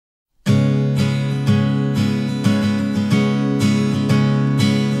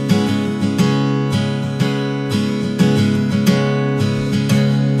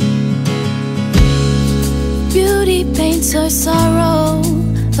paints her sorrow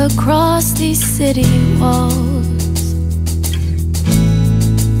across these city walls.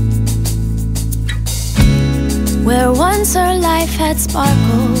 Where once her life had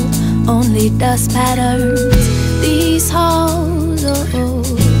sparkled, only dust patterns these halls.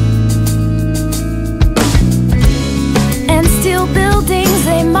 And steel buildings,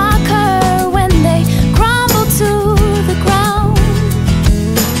 they mock her when they crumble to the ground.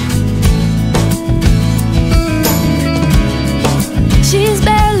 She's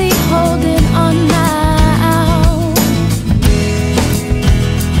barely holding on now.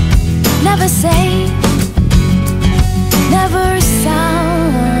 Never say, never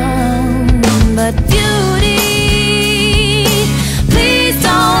sound, but beauty, please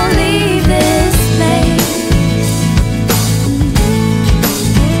don't leave this place,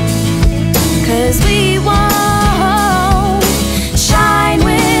 'cause we won't shine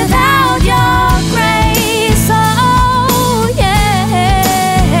without your grace. Oh yeah.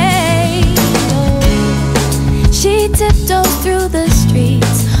 She tiptoes through the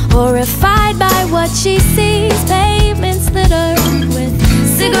streets, horrified by what she sees. Pavements littered with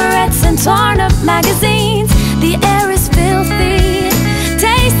cigarettes and torn up magazines. The air is filthy,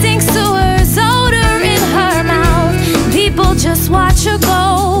 tasting sewers, odor in her mouth. People just watch her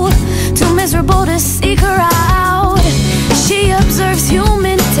go, too miserable to seek her out. She observes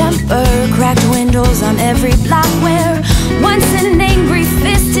human temper, cracked windows on every block where once an angry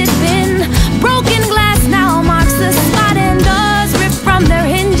fist had been. Broken glass now marks the spot, and doors ripped from their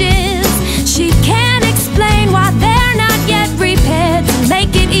hinges. She can't explain why they're not yet repaired. To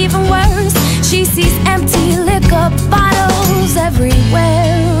make it even worse, she sees empty liquor bottles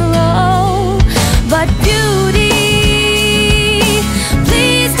everywhere. Oh, but beauty,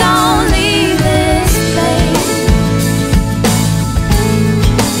 please don't leave this place,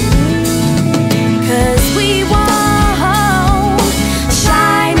 'cause we won't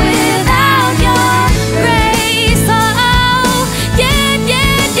shine without your grace. Oh, yeah,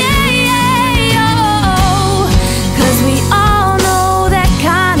 yeah, yeah, yeah, oh, 'cause we all know that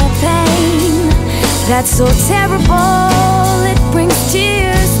kind of pain that's so terrible, it brings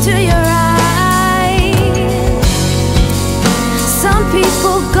tears to your eyes. Some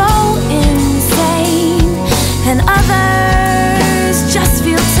people go insane, and others just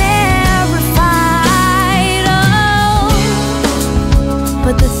feel terrified. Oh,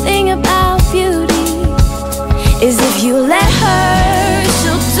 but the thing about beauty is if you let her,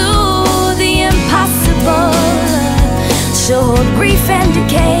 she'll do the impossible. She'll hold grief and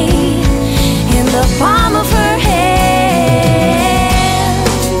decay in the palm of her